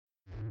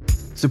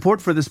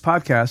Support for this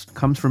podcast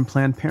comes from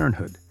Planned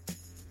Parenthood.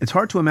 It's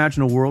hard to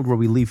imagine a world where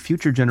we leave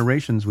future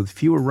generations with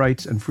fewer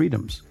rights and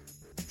freedoms.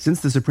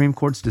 Since the Supreme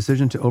Court's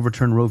decision to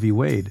overturn Roe v.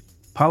 Wade,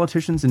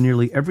 politicians in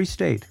nearly every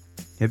state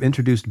have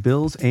introduced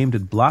bills aimed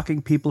at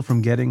blocking people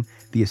from getting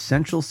the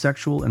essential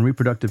sexual and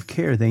reproductive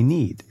care they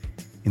need,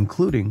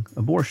 including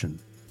abortion.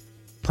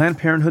 Planned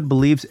Parenthood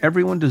believes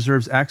everyone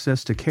deserves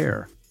access to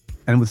care,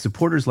 and with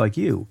supporters like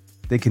you,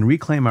 they can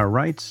reclaim our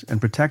rights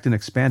and protect and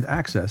expand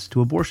access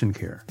to abortion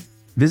care.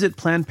 Visit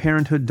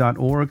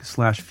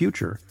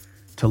PlannedParenthood.org/future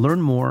to learn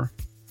more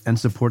and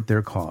support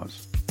their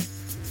cause.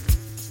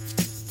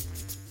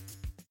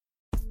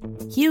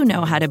 You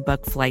know how to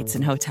book flights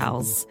and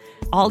hotels.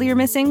 All you're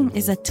missing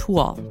is a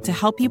tool to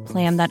help you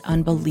plan that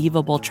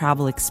unbelievable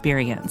travel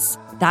experience.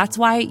 That's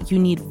why you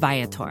need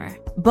Viator.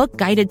 Book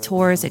guided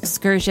tours,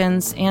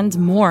 excursions, and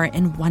more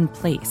in one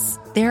place.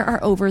 There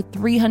are over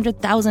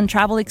 300,000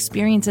 travel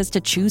experiences to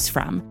choose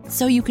from,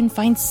 so you can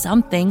find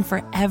something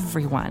for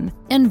everyone.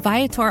 And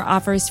Viator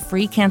offers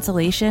free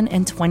cancellation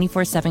and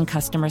 24/7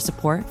 customer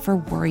support for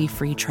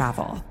worry-free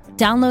travel.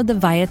 Download the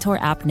Viator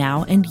app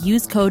now and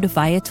use code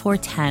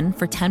Viator10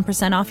 for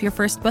 10% off your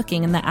first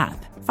booking in the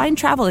app. Find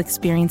travel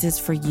experiences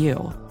for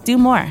you. Do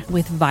more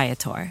with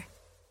Viator.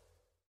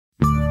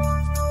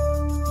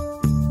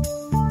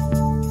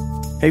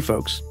 Hey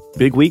folks,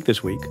 big week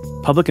this week.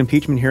 Public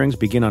impeachment hearings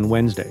begin on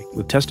Wednesday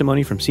with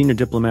testimony from senior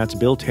diplomats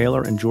Bill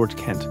Taylor and George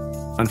Kent.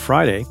 On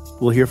Friday,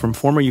 we'll hear from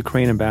former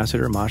Ukraine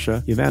ambassador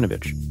Masha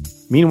Yovanovitch.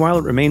 Meanwhile,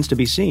 it remains to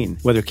be seen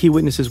whether key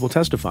witnesses will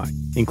testify,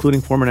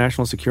 including former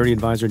National Security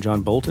Advisor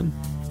John Bolton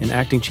and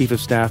Acting Chief of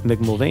Staff Mick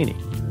Mulvaney.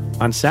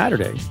 On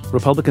Saturday,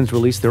 Republicans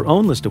released their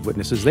own list of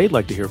witnesses they'd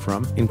like to hear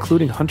from,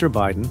 including Hunter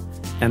Biden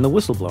and the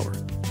whistleblower.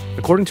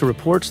 According to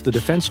reports, the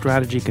defense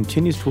strategy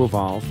continues to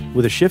evolve,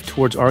 with a shift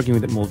towards arguing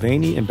that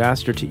Mulvaney,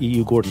 Ambassador to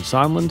EU Gordon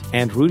Sondland,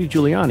 and Rudy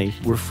Giuliani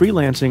were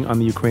freelancing on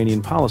the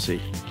Ukrainian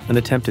policy, an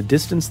attempt to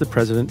distance the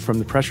president from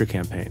the pressure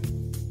campaign.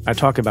 I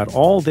talk about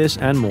all this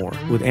and more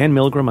with Ann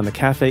Milgram on the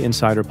Cafe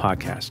Insider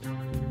podcast.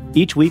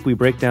 Each week, we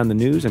break down the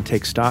news and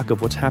take stock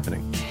of what's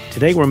happening.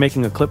 Today, we're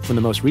making a clip from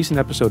the most recent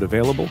episode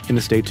available in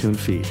the Stay Tuned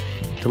feed.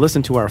 To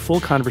listen to our full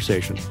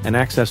conversation and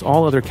access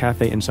all other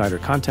Cafe Insider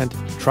content,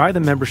 try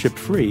the membership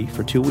free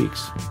for 2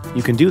 weeks.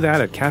 You can do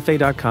that at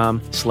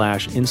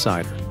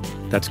cafe.com/insider.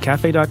 That's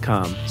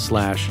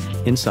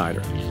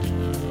cafe.com/insider.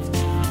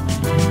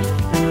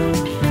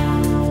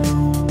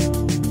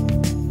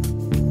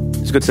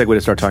 It's a good segue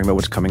to start talking about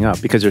what's coming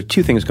up, because there are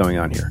two things going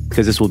on here,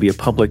 because this will be a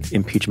public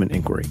impeachment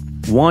inquiry.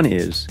 One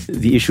is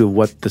the issue of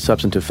what the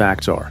substantive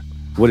facts are.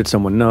 What did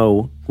someone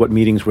know? What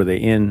meetings were they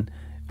in?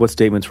 What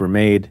statements were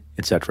made,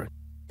 etc.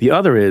 The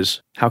other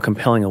is how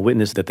compelling a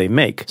witness that they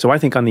make. So I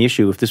think on the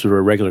issue, if this were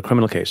a regular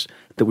criminal case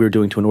that we were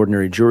doing to an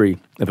ordinary jury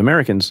of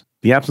Americans,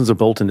 the absence of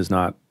Bolton is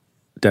not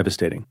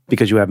devastating,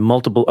 because you have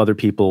multiple other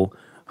people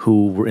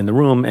who were in the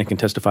room and can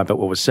testify about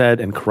what was said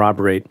and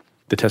corroborate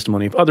the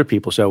testimony of other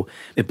people. So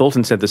if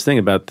Bolton said this thing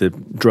about the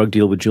drug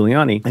deal with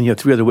Giuliani, and you have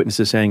three other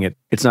witnesses saying it,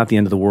 it's not the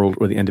end of the world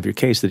or the end of your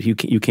case, that you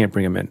can't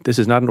bring him in. This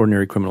is not an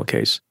ordinary criminal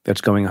case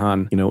that's going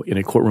on, in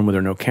a courtroom where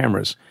there are no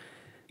cameras.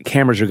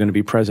 Cameras are going to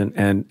be present,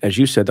 and as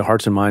you said, the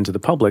hearts and minds of the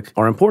public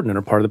are important and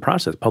are part of the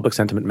process. Public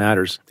sentiment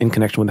matters in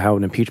connection with how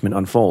an impeachment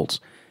unfolds.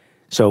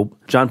 So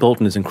John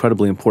Bolton is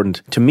incredibly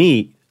important to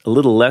me, a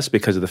little less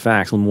because of the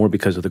facts, a little more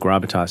because of the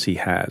gravitas he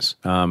has,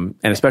 and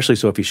especially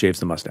so if he shaves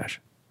the mustache.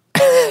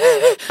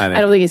 I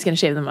don't think he's going to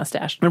shave the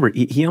mustache. Remember,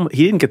 he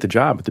didn't get the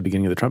job at the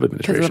beginning of the Trump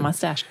administration. Because of the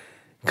mustache.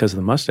 Because of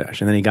the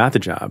mustache. And then he got the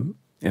job,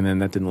 and then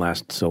that didn't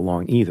last so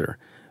long either.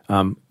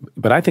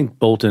 But I think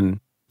Bolton...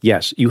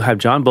 Yes, you have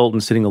John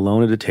Bolton sitting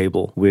alone at a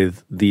table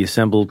with the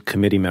assembled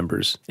committee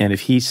members. And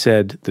if he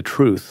said the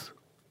truth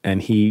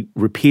and he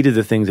repeated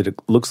the things that it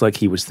looks like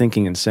he was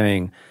thinking and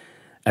saying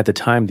at the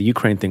time the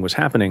Ukraine thing was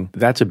happening,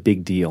 that's a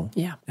big deal.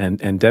 Yeah.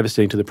 And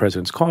devastating to the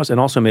president's cause, and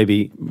also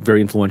maybe very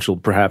influential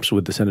perhaps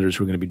with the senators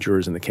who are going to be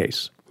jurors in the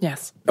case.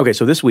 Yes. Okay,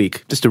 so this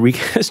week, just to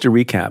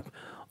recap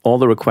all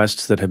the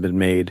requests that have been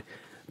made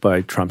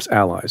by Trump's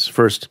allies.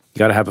 First, you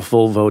got to have a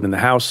full vote in the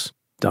House.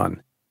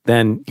 Done.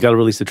 Then you got to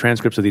release the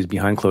transcripts of these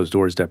behind closed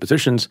doors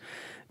depositions.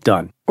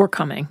 Done. Or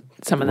coming.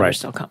 Some of them are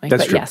still coming.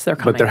 That's true. Yes, they're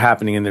coming. But they're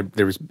happening, and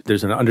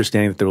there's an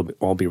understanding that they will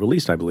all be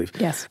released, I believe.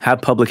 Yes. Have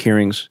public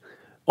hearings.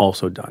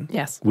 Also done.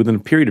 Yes. Within a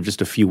period of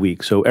just a few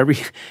weeks. So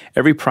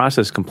every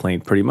process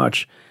complaint pretty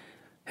much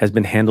has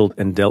been handled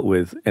and dealt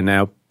with, and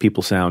now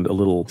people sound a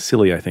little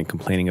silly, I think,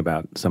 complaining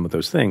about some of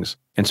those things.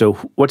 And so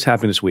what's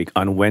happening this week?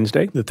 On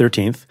Wednesday, the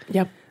 13th,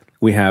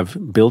 we have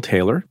Bill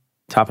Taylor,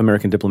 top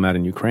American diplomat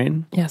in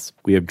Ukraine. Yes.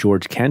 We have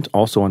George Kent,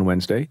 also on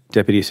Wednesday,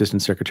 Deputy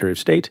Assistant Secretary of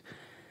State.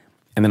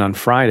 And then on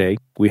Friday,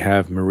 we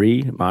have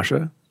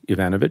Masha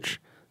Yovanovitch,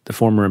 the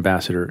former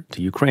ambassador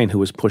to Ukraine, who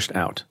was pushed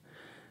out.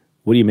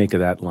 What do you make of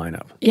that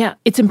lineup? Yeah,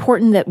 it's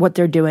important that what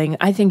they're doing,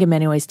 I think in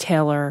many ways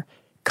Taylor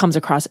comes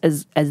across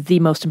as the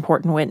most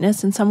important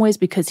witness in some ways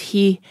because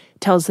he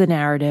tells the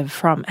narrative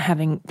from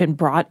having been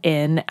brought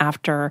in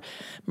after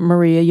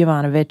Maria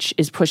Yovanovitch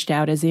is pushed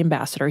out as the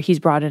ambassador. He's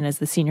brought in as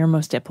the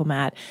senior-most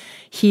diplomat.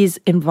 He's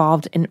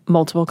involved in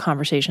multiple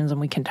conversations,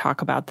 and we can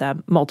talk about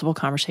them, multiple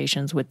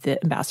conversations with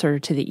the ambassador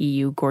to the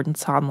EU, Gordon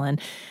Sondland.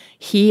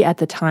 He, at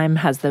the time,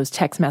 has those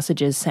text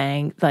messages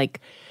saying, like,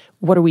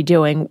 what are we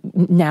doing?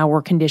 Now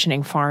we're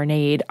conditioning foreign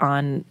aid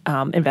on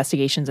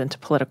investigations into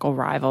political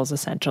rivals,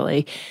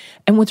 essentially.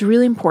 And what's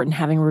really important,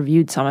 having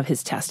reviewed some of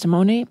his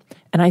testimony,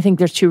 and I think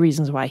there's two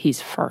reasons why he's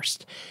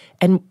first.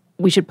 And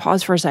we should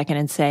pause for a second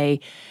and say,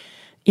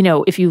 you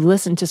know, if you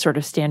listen to sort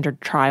of standard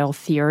trial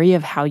theory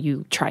of how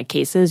you try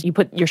cases, you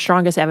put your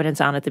strongest evidence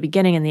on at the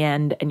beginning and the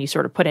end, and you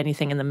sort of put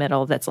anything in the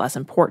middle that's less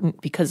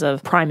important because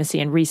of primacy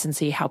and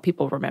recency, how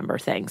people remember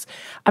things.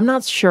 I'm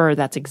not sure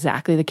that's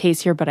exactly the case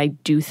here, but I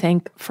do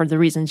think for the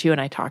reasons you and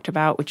I talked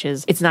about, which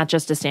is it's not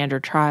just a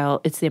standard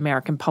trial, it's the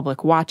American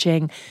public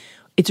watching.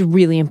 It's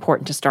really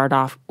important to start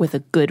off with a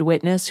good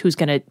witness who's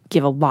going to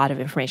give a lot of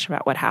information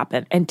about what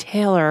happened. And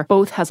Taylor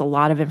both has a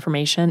lot of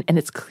information, and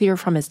it's clear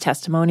from his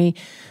testimony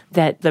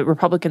that the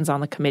Republicans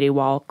on the committee,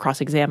 while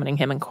cross-examining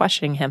him and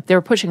questioning him, they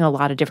were pushing a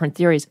lot of different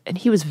theories. And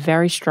he was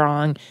very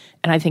strong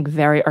and I think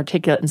very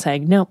articulate in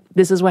saying, no,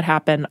 this is what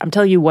happened. I'm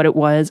telling you what it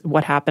was,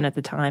 what happened at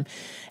the time.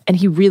 And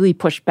he really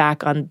pushed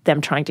back on them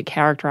trying to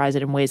characterize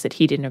it in ways that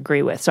he didn't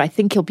agree with. So I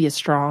think he'll be a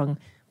strong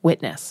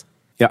witness.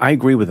 Yeah, I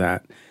agree with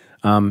that.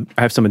 I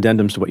have some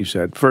addendums to what you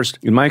said. First,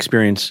 in my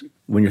experience,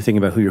 when you're thinking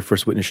about who your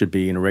first witness should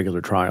be in a regular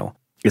trial,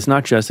 it's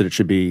not just that it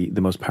should be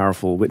the most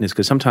powerful witness,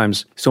 because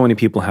sometimes so many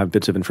people have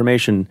bits of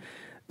information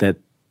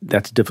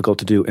that's difficult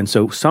to do. And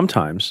so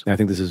sometimes, and I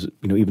think this is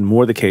even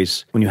more the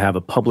case when you have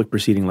a public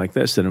proceeding like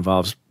this that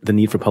involves the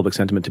need for public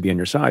sentiment to be on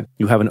your side,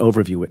 you have an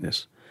overview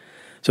witness.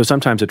 So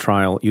sometimes at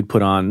trial, you'd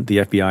put on the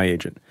FBI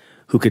agent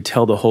who could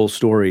tell the whole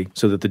story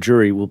so that the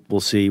jury will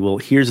see, well,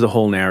 here's the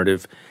whole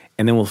narrative,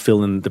 and then we'll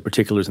fill in the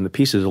particulars and the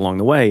pieces along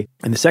the way.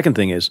 And the second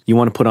thing is you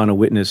want to put on a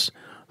witness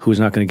who is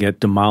not going to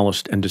get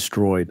demolished and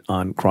destroyed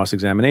on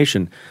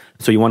cross-examination.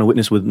 So you want a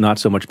witness with not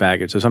so much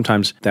baggage. So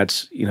sometimes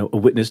that's a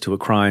witness to a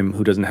crime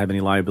who doesn't have any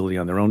liability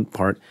on their own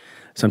part.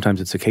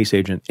 Sometimes it's a case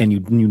agent. And you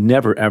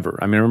never, ever,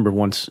 I remember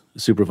once a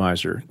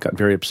supervisor got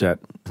very upset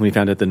when he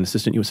found out that an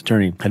assistant U.S.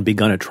 attorney had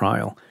begun a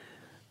trial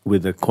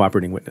with a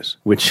cooperating witness,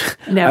 which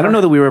Never. I don't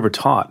know that we were ever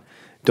taught.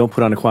 Don't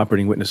put on a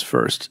cooperating witness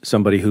first.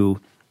 Somebody who,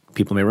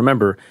 people may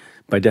remember,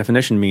 by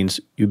definition means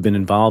you've been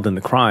involved in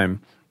the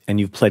crime and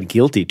you've pled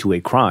guilty to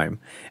a crime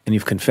and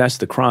you've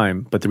confessed the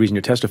crime, but the reason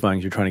you're testifying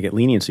is you're trying to get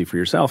leniency for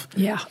yourself.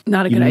 Yeah,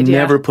 not a good idea. You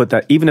never put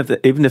that, even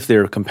if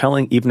they're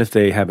compelling, even if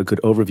they have a good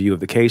overview of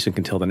the case and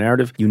can tell the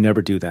narrative, you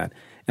never do that.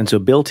 And so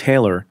Bill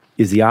Taylor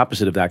is the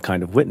opposite of that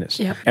kind of witness.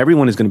 Yep.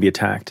 Everyone is going to be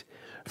attacked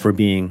for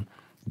being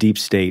deep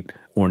state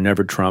or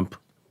never Trump,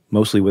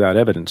 mostly without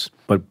evidence.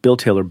 But Bill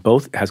Taylor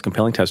both has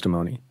compelling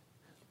testimony,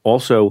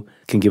 also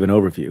can give an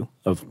overview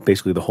of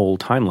basically the whole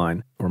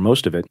timeline, or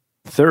most of it.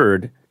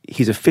 Third,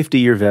 he's a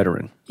 50-year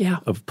veteran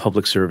of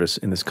public service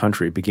in this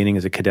country, beginning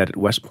as a cadet at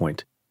West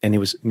Point. And he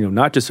was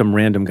not just some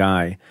random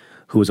guy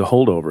who was a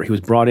holdover. He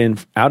was brought in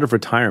out of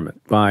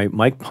retirement by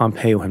Mike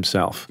Pompeo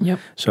himself. Yep.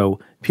 So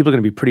people are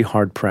going to be pretty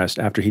hard-pressed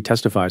after he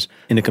testifies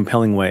in a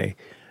compelling way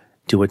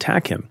to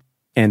attack him.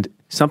 And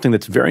something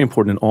that's very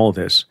important in all of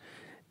this,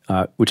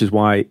 which is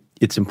why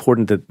it's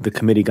important that the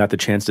committee got the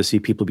chance to see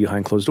people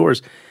behind closed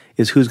doors,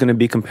 is who's going to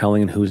be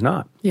compelling and who's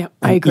not. Yeah,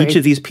 I agree. Each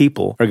of these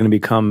people are going to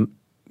become,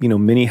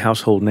 mini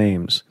household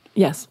names.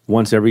 Yes.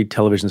 Once every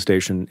television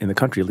station in the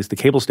country, at least the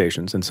cable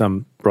stations and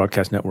some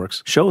broadcast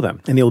networks, show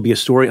them. And they'll be a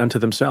story unto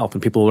themselves,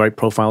 and people will write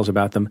profiles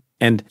about them.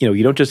 And,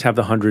 you don't just have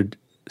the 100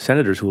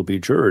 senators who will be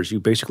jurors.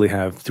 You basically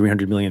have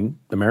 300 million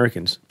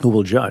Americans who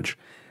will judge.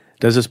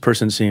 Does this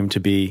person seem to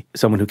be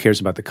someone who cares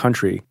about the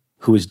country,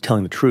 who is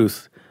telling the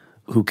truth,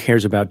 who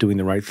cares about doing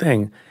the right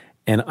thing?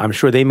 And I'm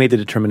sure they made the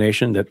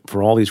determination that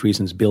for all these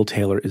reasons, Bill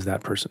Taylor is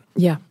that person.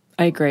 Yeah,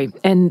 I agree.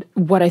 And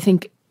what I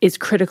think is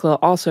critical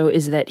also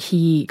is that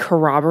he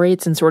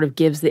corroborates and sort of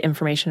gives the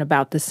information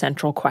about the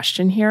central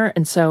question here.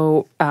 And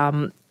so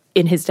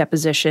in his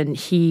deposition,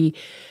 he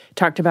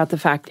talked about the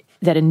fact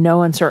that in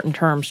no uncertain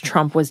terms,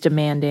 Trump was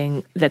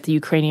demanding that the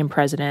Ukrainian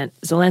president,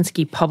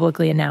 Zelensky,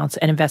 publicly announce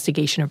an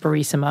investigation of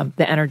Burisma,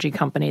 the energy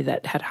company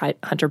that had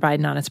Hunter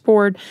Biden on its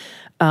board,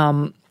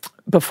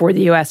 before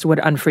the U.S. would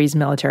unfreeze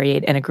military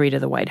aid and agree to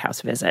the White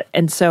House visit.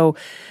 And so,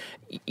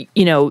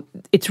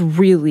 it's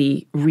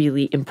really,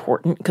 really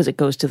important because it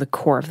goes to the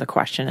core of the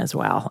question as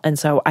well. And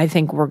so I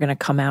think we're going to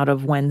come out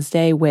of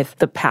Wednesday with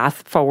the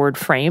path forward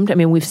framed. I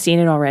mean, we've seen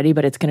it already,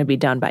 but it's going to be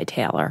done by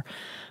Taylor.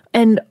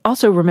 And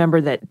also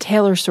remember that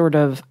Taylor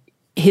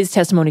his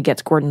testimony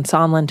gets Gordon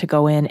Sondland to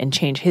go in and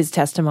change his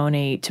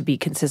testimony to be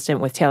consistent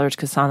with Taylor's,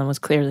 because Sondland was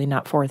clearly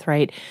not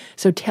forthright.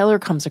 So Taylor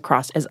comes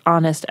across as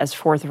honest, as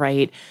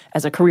forthright,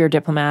 as a career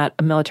diplomat,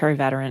 a military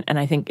veteran, and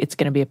I think it's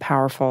going to be a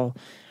powerful,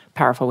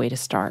 powerful way to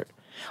start.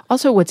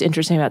 Also, what's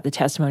interesting about the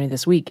testimony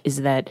this week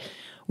is that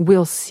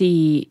we'll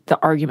see the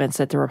arguments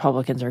that the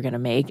Republicans are going to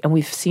make. And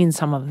we've seen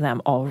some of them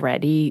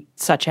already,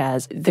 such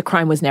as the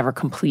crime was never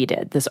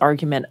completed. This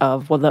argument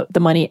of, well, the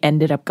money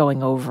ended up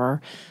going over,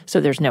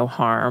 so there's no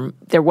harm.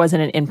 There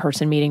wasn't an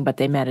in-person meeting, but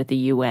they met at the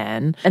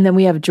UN. And then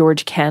we have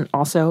George Kent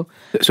also.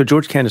 So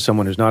George Kent is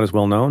someone who's not as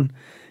well known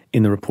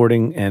in the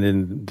reporting and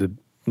in the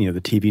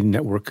TV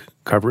network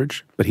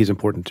coverage, but he's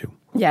important too.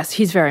 Yes,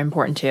 he's very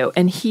important too.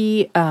 And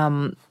he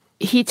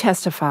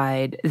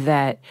testified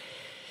that,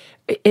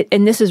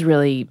 and this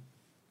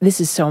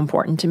is so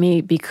important to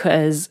me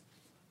because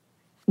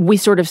we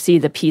sort of see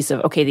the piece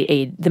of,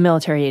 okay, the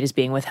military aid is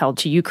being withheld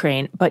to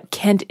Ukraine, but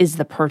Kent is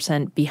the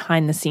person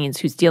behind the scenes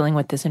who's dealing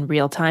with this in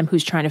real time,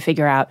 who's trying to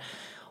figure out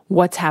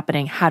what's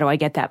happening, how do I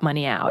get that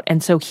money out?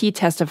 And so he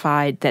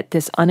testified that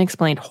this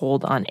unexplained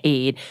hold on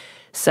aid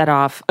set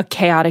off a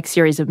chaotic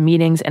series of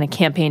meetings and a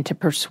campaign to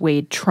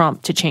persuade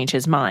Trump to change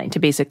his mind, to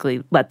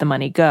basically let the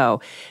money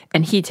go.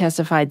 And he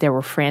testified there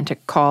were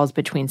frantic calls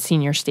between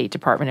senior State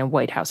Department and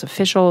White House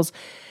officials.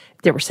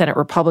 There were Senate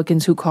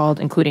Republicans who called,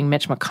 including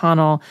Mitch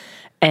McConnell.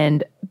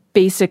 And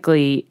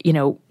basically,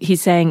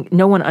 he's saying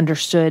no one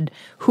understood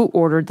who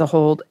ordered the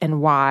hold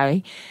and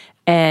why.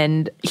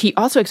 And he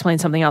also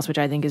explained something else, which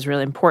I think is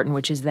really important,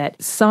 which is that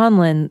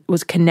Sondland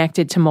was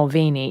connected to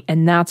Mulvaney,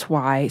 and that's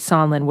why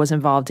Sondland was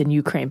involved in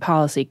Ukraine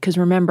policy. Because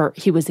remember,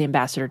 he was the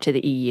ambassador to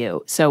the EU.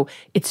 So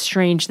it's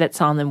strange that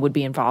Sondland would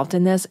be involved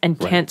in this. And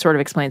Kent sort of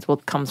explains, well,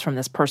 it comes from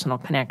this personal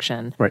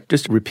connection. Right.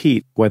 Just to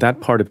repeat why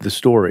that part of the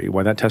story,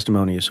 why that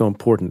testimony is so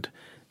important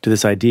to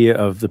this idea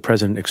of the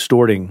president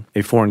extorting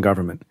a foreign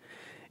government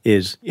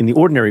is, in the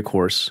ordinary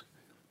course,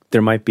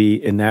 there might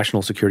be a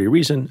national security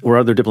reason or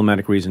other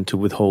diplomatic reason to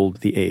withhold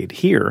the aid.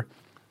 Here,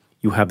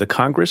 you have the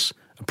Congress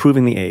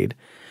approving the aid.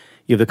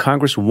 You have the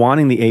Congress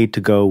wanting the aid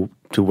to go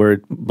to where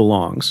it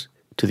belongs,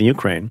 to the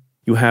Ukraine.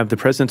 You have the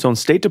president's own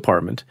State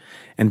Department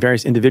and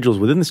various individuals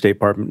within the State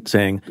Department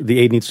saying the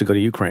aid needs to go to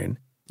Ukraine.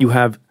 You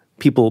have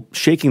people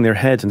shaking their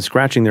heads and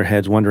scratching their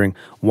heads wondering,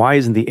 why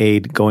isn't the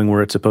aid going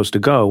where it's supposed to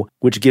go,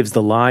 which gives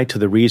the lie to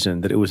the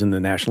reason that it was in the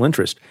national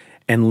interest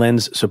and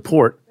lends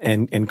support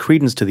and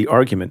credence to the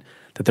argument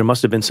that there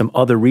must have been some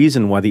other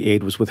reason why the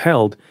aid was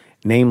withheld,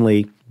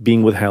 namely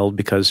being withheld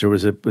because there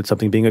was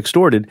something being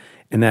extorted,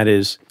 and that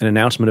is an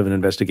announcement of an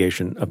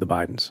investigation of the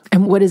Bidens.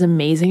 And what is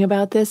amazing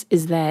about this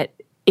is that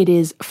it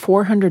is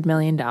 $400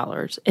 million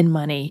in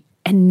money,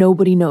 and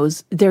nobody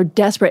knows. They're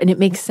desperate, and it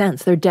makes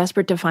sense. They're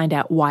desperate to find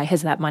out why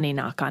has that money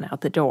not gone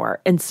out the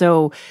door. And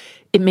so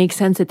it makes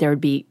sense that there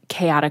would be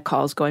chaotic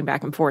calls going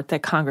back and forth,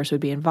 that Congress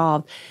would be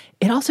involved.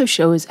 It also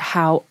shows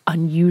how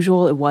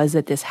unusual it was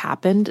that this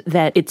happened,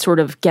 that it sort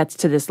of gets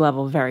to this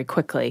level very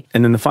quickly.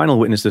 And then the final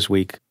witness this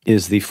week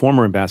is the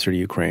former ambassador to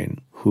Ukraine,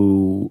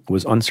 who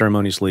was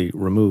unceremoniously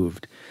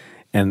removed.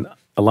 And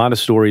a lot of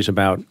stories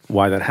about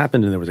why that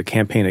happened, and there was a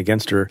campaign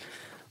against her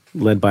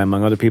led by,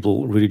 among other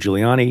people, Rudy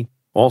Giuliani.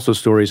 Also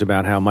stories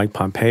about how Mike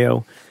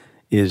Pompeo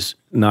is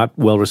not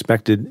well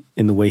respected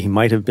in the way he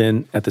might have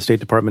been at the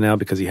State Department now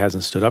because he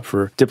hasn't stood up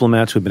for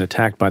diplomats who have been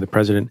attacked by the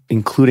president,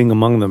 including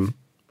among them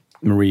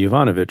Marie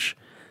Yovanovitch.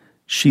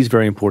 She's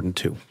very important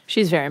too.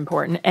 She's very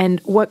important. And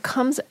what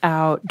comes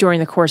out during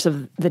the course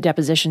of the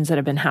depositions that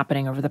have been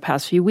happening over the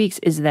past few weeks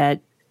is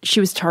that she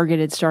was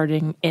targeted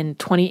starting in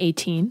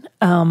 2018,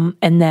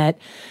 and that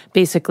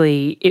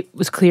basically it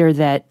was clear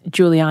that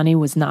Giuliani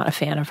was not a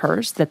fan of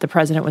hers, that the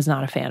president was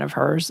not a fan of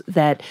hers,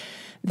 that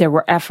there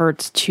were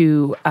efforts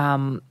to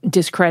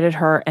discredit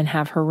her and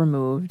have her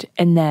removed,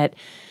 and that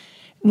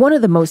one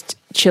of the most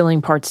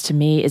chilling parts to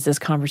me is this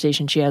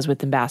conversation she has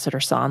with Ambassador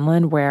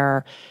Sondland,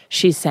 where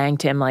she's saying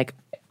to him, like,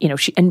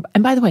 and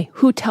by the way,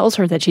 who tells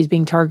her that she's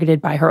being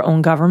targeted by her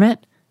own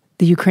government?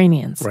 The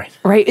Ukrainians.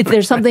 Right?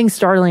 There's something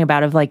startling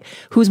about it, like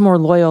who's more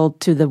loyal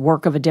to the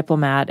work of a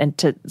diplomat and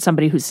to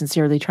somebody who's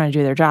sincerely trying to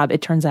do their job.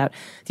 It turns out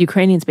the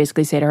Ukrainians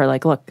basically say to her,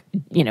 like, look,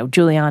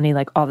 Giuliani,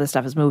 like all this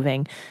stuff is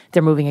moving.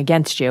 They're moving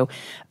against you.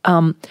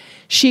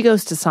 She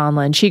goes to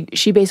Sondland.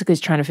 She basically is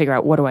trying to figure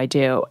out, what do I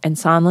do? And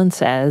Sondland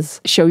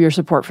says, show your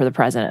support for the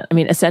president. I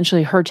mean,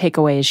 essentially her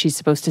takeaway is she's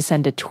supposed to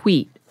send a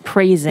tweet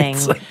praising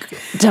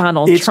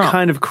Donald Trump. It's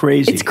kind of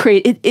crazy. It's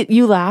crazy.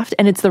 You laughed,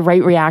 and it's the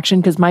right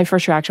reaction, because my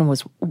first reaction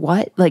was,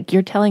 what? Like,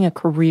 you're telling a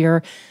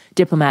career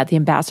diplomat, the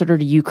ambassador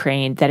to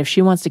Ukraine, that if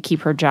she wants to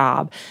keep her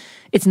job,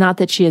 it's not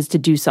that she has to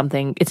do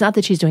something. It's not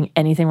that she's doing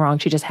anything wrong.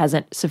 She just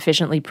hasn't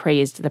sufficiently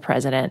praised the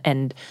president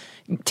and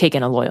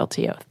taken a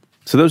loyalty oath.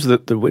 So those are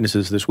the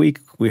witnesses this week.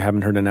 We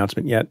haven't heard an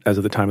announcement yet as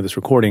of the time of this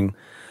recording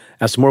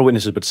as to more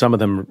witnesses, but some of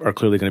them are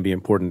clearly going to be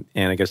important.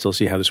 And I guess they'll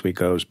see how this week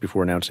goes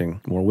before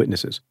announcing more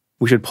witnesses.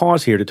 We should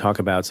pause here to talk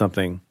about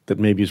something that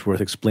maybe is worth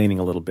explaining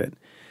a little bit,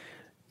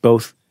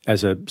 both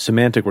as a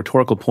semantic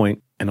rhetorical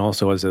point and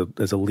also as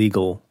a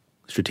legal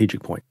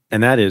strategic point.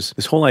 And that is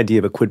this whole idea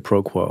of a quid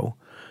pro quo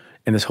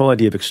and this whole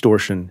idea of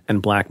extortion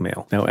and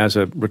blackmail. Now, as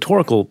a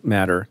rhetorical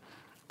matter,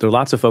 there are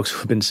lots of folks who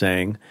have been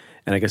saying,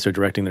 and I guess they're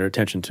directing their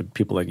attention to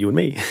people like you and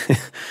me,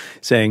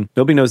 saying,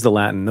 nobody knows the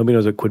Latin, nobody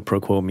knows what quid pro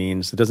quo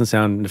means, it doesn't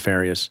sound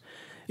nefarious.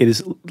 It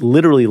is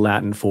literally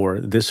Latin for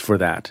this for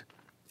that.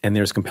 And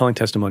there's compelling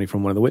testimony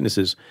from one of the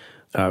witnesses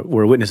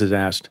where a witness is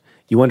asked,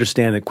 you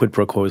understand that quid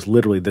pro quo is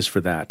literally this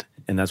for that,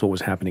 and that's what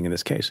was happening in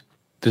this case.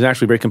 There's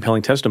actually very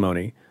compelling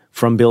testimony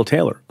from Bill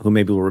Taylor, who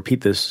maybe will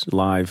repeat this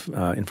live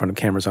in front of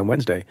cameras on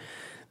Wednesday,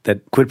 that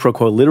quid pro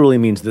quo literally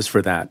means this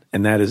for that,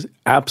 and that is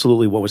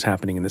absolutely what was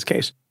happening in this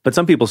case. But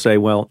some people say,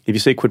 well, if you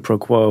say quid pro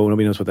quo,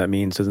 nobody knows what that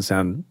means, doesn't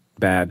sound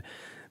bad,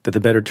 that the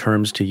better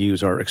terms to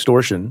use are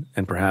extortion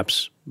and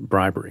perhaps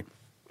bribery.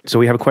 So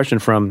we have a question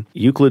from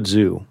Euclid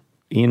Zoo,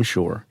 Ian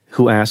Shore,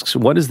 who asks,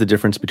 what is the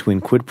difference between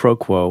quid pro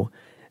quo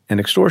and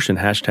extortion,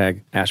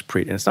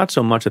 #AskPreet? And it's not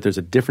so much that there's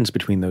a difference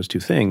between those two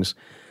things,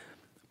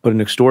 but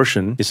an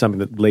extortion is something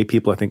that lay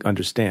people, I think,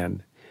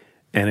 understand.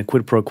 And a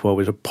quid pro quo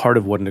is a part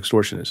of what an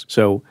extortion is.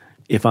 So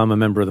if I'm a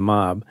member of the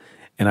mob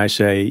and I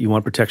say, you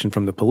want protection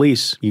from the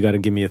police, you got to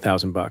give me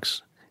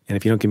 $1,000. And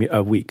if you don't give me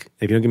a week,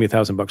 if you don't give me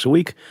 $1,000 a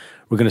week,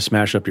 we're going to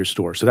smash up your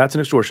store. So that's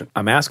an extortion.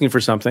 I'm asking for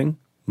something,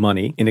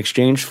 money, in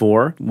exchange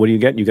for, what do you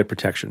get? You get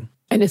protection.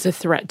 And it's a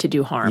threat to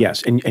do harm.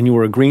 Yes, and you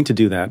were agreeing to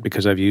do that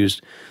because I've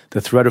used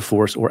the threat of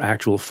force or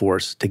actual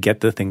force to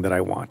get the thing that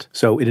I want.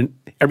 So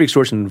every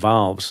extortion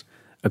involves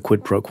a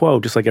quid pro quo,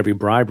 just like every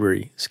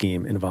bribery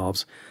scheme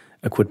involves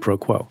a quid pro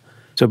quo.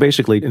 So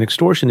basically, an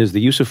extortion is the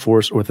use of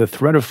force or the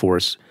threat of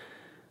force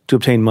to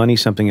obtain money,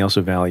 something else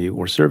of value,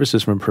 or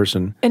services from a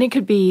person. And it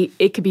could be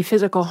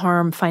physical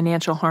harm,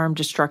 financial harm,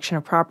 destruction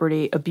of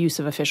property, abuse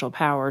of official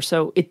power.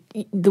 So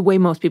the way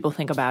most people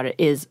think about it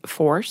is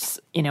force.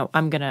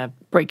 I'm going to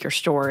break your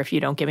store if you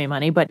don't give me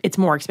money, but it's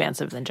more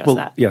expansive than just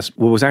that. Yes.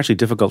 What was actually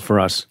difficult for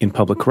us in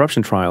public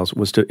corruption trials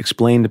was to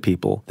explain to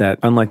people that,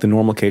 unlike the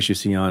normal case you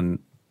see on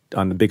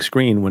the big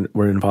screen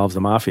where it involves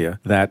the mafia,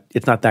 that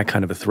it's not that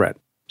kind of a threat.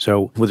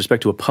 So with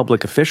respect to a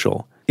public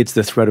official, it's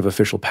the threat of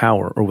official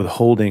power or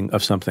withholding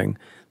of something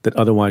that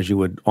otherwise you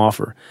would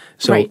offer.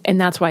 So, right,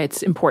 and that's why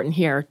it's important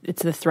here.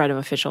 It's the threat of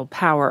official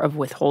power of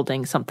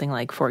withholding something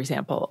like, for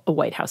example, a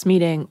White House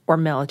meeting or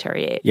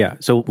military aid. Yeah,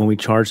 so when we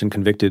charged and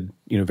convicted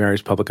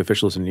various public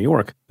officials in New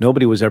York,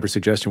 nobody was ever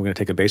suggesting we're going to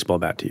take a baseball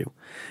bat to you.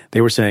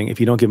 They were saying,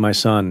 if you don't give my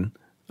son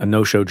a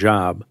no-show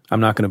job, I'm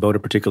not going to vote a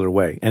particular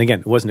way. And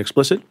again, it wasn't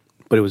explicit,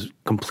 but it was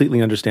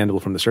completely understandable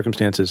from the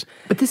circumstances.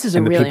 But this is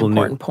a really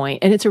important point,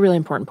 and it's a really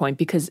important point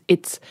because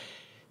it's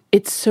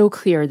so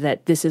clear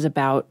that this is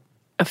about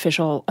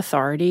official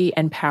authority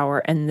and power,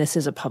 and this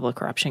is a public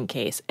corruption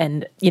case.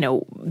 And,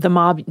 the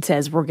mob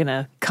says we're going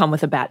to come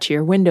with a bat to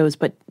your windows,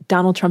 but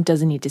Donald Trump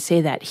doesn't need to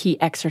say that. He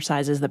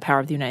exercises the power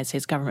of the United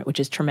States government, which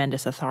is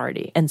tremendous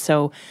authority. And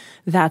so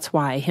that's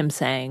why him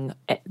saying,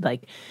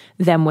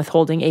 them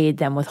withholding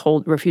aid,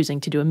 refusing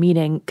to do a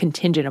meeting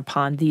contingent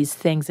upon these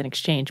things in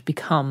exchange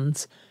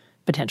becomes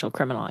potential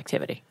criminal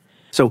activity.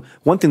 So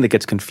one thing that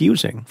gets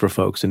confusing for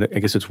folks, and I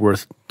guess it's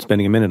worth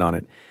spending a minute on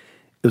it,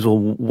 is, well,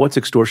 what's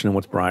extortion and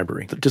what's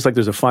bribery? Just like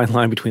there's a fine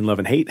line between love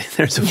and hate,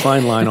 there's a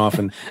fine line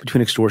often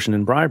between extortion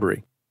and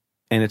bribery.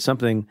 And it's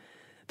something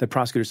that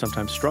prosecutors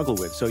sometimes struggle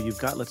with. So you've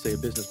got, let's say, a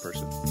business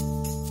person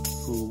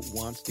who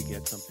wants to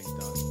get something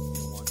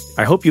done.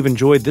 I hope you've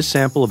enjoyed this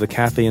sample of the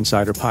Cafe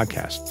Insider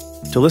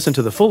podcast. To listen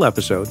to the full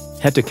episode,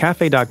 head to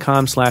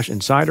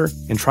cafe.com/insider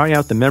and try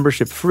out the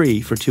membership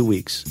free for 2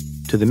 weeks.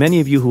 To the many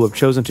of you who have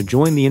chosen to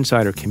join the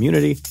Insider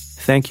community,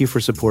 thank you for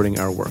supporting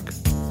our work.